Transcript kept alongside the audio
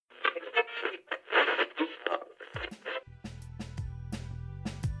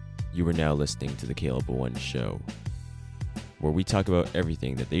You are now listening to the Caleb One Show, where we talk about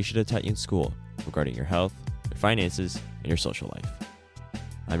everything that they should have taught you in school regarding your health, your finances, and your social life.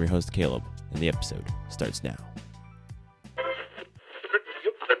 I'm your host, Caleb, and the episode starts now.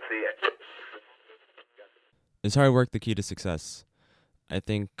 Is hard work the key to success? I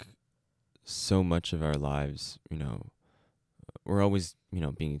think so much of our lives, we're always,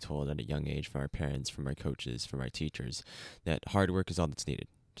 being told at a young age from our parents, from our coaches, from our teachers, that hard work is all that's needed.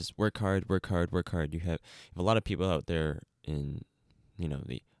 Just work hard, work hard, work hard. You have a lot of people out there in,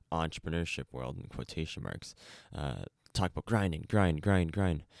 the entrepreneurship world, in quotation marks, talk about grinding, grind,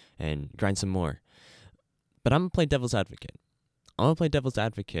 and grind some more. But I'm going to play devil's advocate. I'm going to play devil's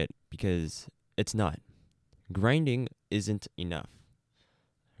advocate because it's not. Grinding isn't enough.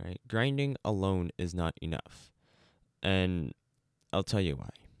 Right? Grinding alone is not enough. And I'll tell you why.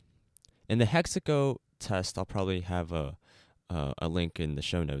 In the Hexaco test, I'll probably have a link in the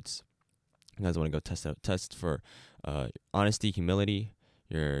show notes. You guys want to go test out. Test for honesty, humility,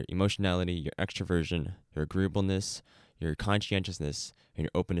 your emotionality, your extroversion, your agreeableness, your conscientiousness, and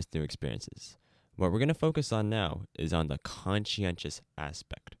your openness to new experiences. What we're going to focus on now is on the conscientious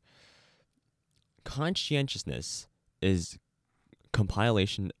aspect. Conscientiousness is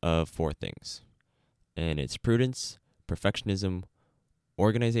compilation of four things, and it's prudence, perfectionism,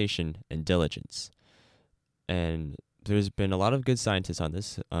 organization, and diligence. And there's been a lot of good scientists on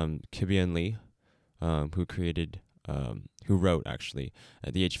this. Kibbe Lee, who wrote actually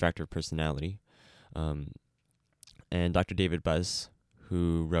The H Factor of Personality, and Dr. David Buss,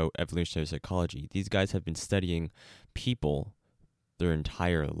 who wrote Evolutionary Psychology. These guys have been studying people their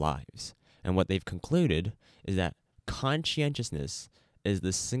entire lives. And what they've concluded is that conscientiousness is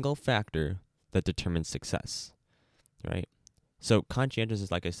the single factor that determines success, right? So conscientiousness,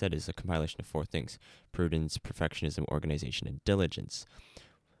 like I said, is a compilation of four things: prudence, perfectionism, organization, and diligence.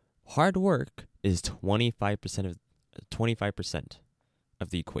 Hard work is 25% of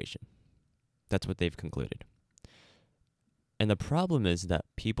the equation. That's what they've concluded. And the problem is that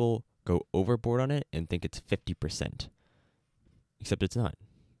people go overboard on it and think it's 50%. Except it's not.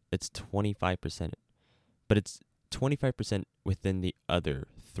 It's 25%. But it's 25% within the other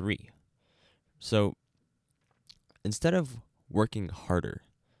three. So instead of working harder,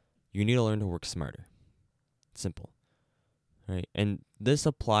 you need to learn to work smarter. Simple. Right? And this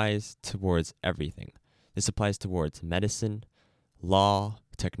applies towards everything. This applies towards medicine, law,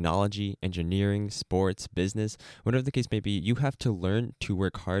 technology, engineering, sports, business, whatever the case may be. You have to learn to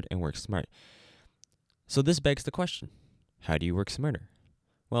work hard and work smart. So this begs the question, how do you work smarter?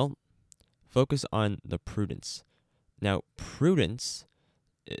 Well, focus on the prudence. Now, prudence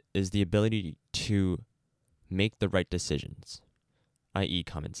is the ability to make the right decisions, i.e.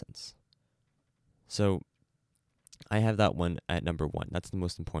 common sense. So I have that one at number one. That's the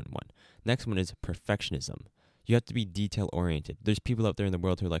most important one. Next one is perfectionism. You have to be detail-oriented. There's people out there in the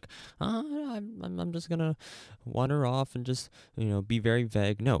world who are like, I'm just going to wander off and just, be very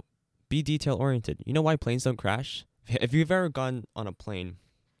vague. No, be detail-oriented. You know why planes don't crash? If you've ever gone on a plane,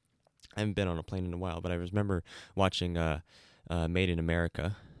 I haven't been on a plane in a while, but I remember watching Made in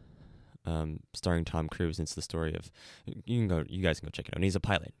America, starring Tom Cruise. It's the story of, you guys can go check it out. And he's a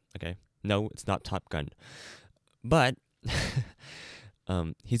pilot, okay? No, it's not Top Gun. But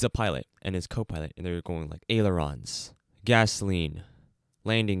he's a pilot and his co-pilot, and they're going like ailerons, gasoline,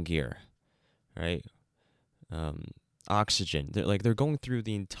 landing gear, right? Oxygen. They're going through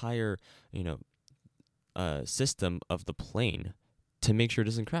the entire, system of the plane to make sure it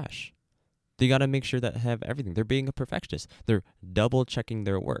doesn't crash. They got to make sure that have everything. They're being a perfectionist. They're double checking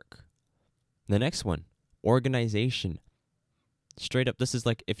their work. The next one, organization. Straight up, this is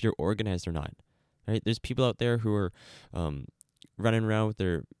like if you're organized or not. Right? There's people out there who are running around with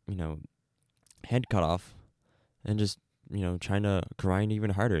their, head cut off and just, trying to grind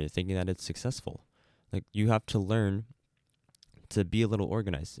even harder, thinking that it's successful. Like, you have to learn to be a little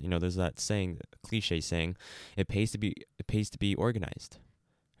organized. There's that saying, cliche saying, it pays to be organized.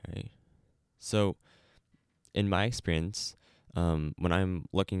 Right? So, in my experience, when I'm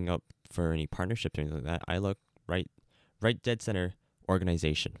looking up for any partnerships or anything like that, I look right dead center,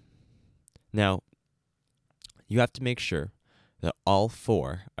 organization. Now, you have to make sure that all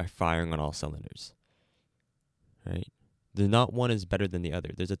four are firing on all cylinders, right? Not one is better than the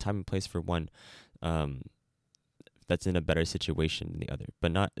other. There's a time and place for one that's in a better situation than the other.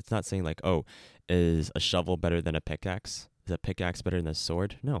 But it's not saying like, oh, is a shovel better than a pickaxe? Is a pickaxe better than a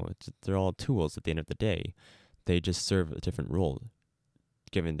sword? No, they're all tools at the end of the day. They just serve a different role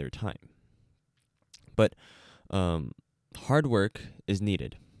given their time. But hard work is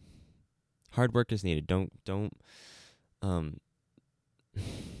needed. Hard work is needed. Don't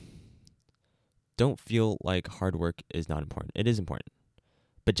don't feel like hard work is not important. It is important.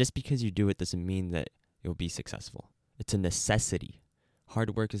 But just because you do it doesn't mean that you'll be successful. It's a necessity.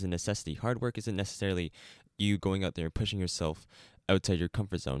 Hard work is a necessity. Hard work isn't necessarily you going out there and pushing yourself outside your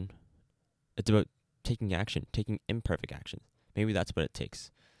comfort zone. It's about taking action, taking imperfect action. Maybe that's what it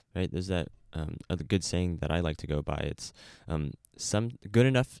takes, right? There's that a good saying that I like to go by. It's some good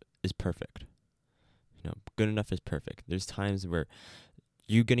enough is perfect. Good enough is perfect. There's times where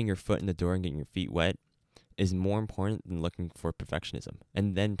you getting your foot in the door and getting your feet wet is more important than looking for perfectionism.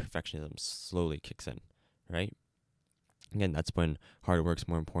 And then perfectionism slowly kicks in, right? Again, that's when hard work's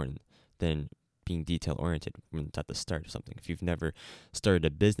more important than being detail-oriented when it's at the start of something. If you've never started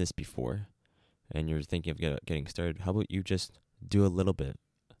a business before and you're thinking of getting started, how about you just do a little bit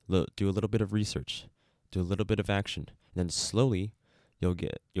of research, do a little bit of action, and then slowly you'll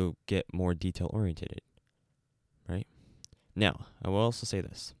get more detail-oriented, right? Now, I will also say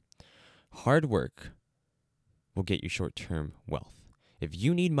this. Hard work will get you short-term wealth. If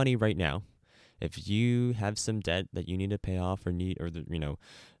you need money right now, if you have some debt that you need to pay off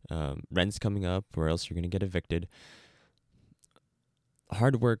rent's coming up or else you're going to get evicted,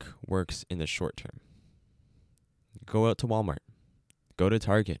 hard work works in the short term. Go out to Walmart, go to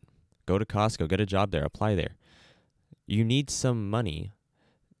Target, go to Costco, get a job there, apply there. You need some money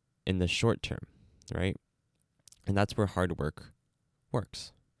in the short term, right? And that's where hard work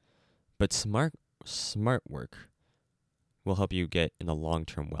works. But smart work will help you get in the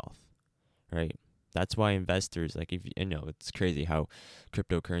long-term wealth, right? That's why investors, it's crazy how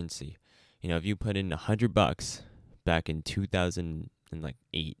cryptocurrency, if you put in $100 back in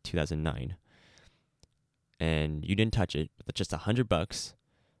 2008, 2009, and you didn't touch it, but just $100,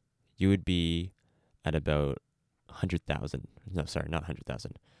 you would be at about 100,000. No, sorry, not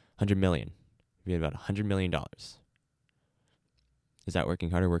 100,000. 100 million. You'd be at about $100 million. Is that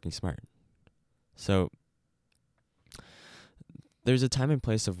working hard or working smart? So there's a time and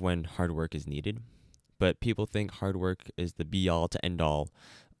place of when hard work is needed, but people think hard work is the be-all to end-all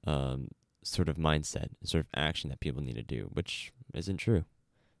sort of mindset, sort of action that people need to do, which isn't true.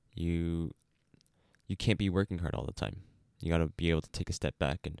 You can't be working hard all the time. You got to be able to take a step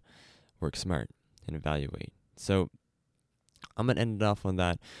back and work smart and evaluate. So I'm going to end it off on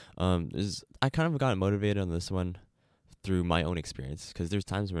that. I kind of got motivated on this one through my own experience, because there's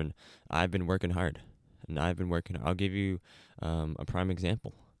times when I've been working hard. I'll give you a prime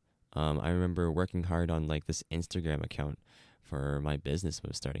example. I remember working hard on this Instagram account for my business I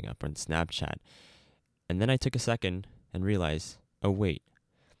was starting up on Snapchat. And then I took a second and realized, oh wait,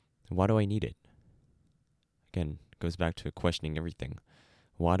 why do I need it? Again, goes back to questioning everything.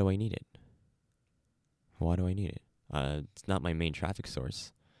 Why do I need it? It's not my main traffic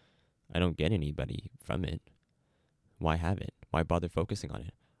source. I don't get anybody from it. Why have it? Why bother focusing on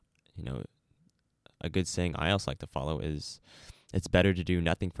it? A good saying I also like to follow is, it's better to do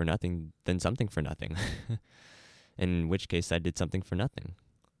nothing for nothing than something for nothing. In which case, I did something for nothing.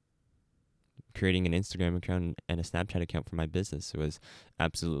 Creating an Instagram account and a Snapchat account for my business was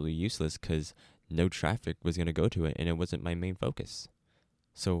absolutely useless because no traffic was going to go to it, and it wasn't my main focus.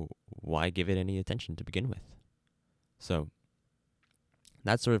 So why give it any attention to begin with? So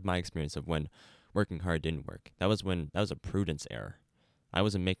that's sort of my experience of when working hard didn't work. That was a prudence error. I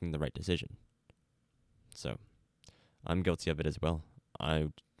wasn't making the right decision. So I'm guilty of it as well. I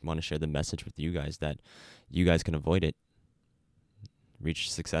want to share the message with you guys that you guys can avoid it. Reach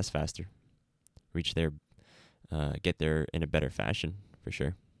success faster. Reach there, get there in a better fashion, for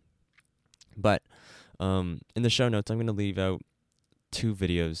sure. But in the show notes, I'm going to leave out 2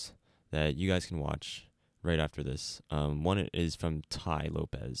 videos that you guys can watch right after this. One is from Tai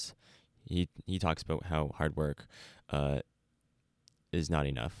Lopez. He talks about how hard work is not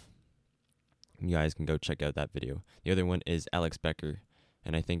enough. You guys can go check out that video. The other one is Alex Becker,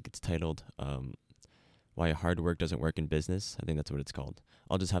 and I think it's titled Why Hard Work Doesn't Work in Business. I think that's what it's called.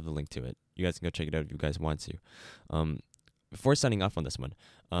 I'll just have the link to it. You guys can go check it out if you guys want to. Before signing off on this one,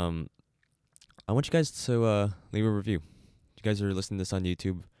 I want you guys to leave a review. If you guys are listening to this on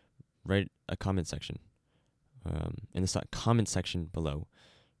YouTube, write a comment section. In the comment section below,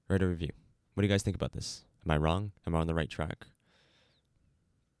 write a review. What do you guys think about this? Am I wrong? Am I on the right track?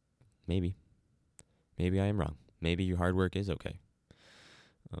 Maybe I am wrong. Maybe your hard work is okay.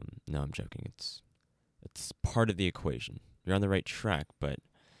 No, I'm joking. It's part of the equation. You're on the right track, but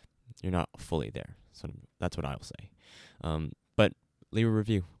you're not fully there. So that's what I will say. But leave a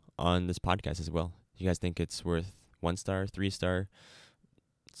review on this podcast as well. If you guys think it's worth 1 star, 3 star,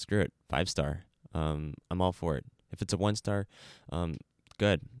 screw it, 5 star. I'm all for it. If it's a 1 star,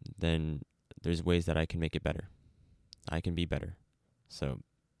 good. Then there's ways that I can make it better. I can be better. So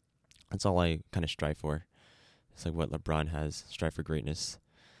That's all I kind of strive for. It's like what LeBron has, strive for greatness.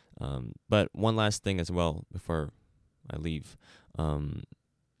 But one last thing as well before I leave. I'm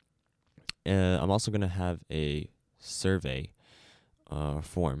also going to have a survey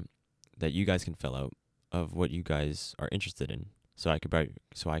form that you guys can fill out of what you guys are interested in. So I could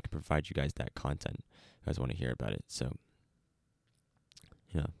provide you guys that content. You guys want to hear about it. So,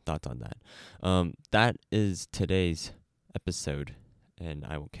 thoughts on that. That is today's episode, and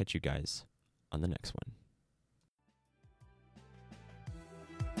I will catch you guys on the next one.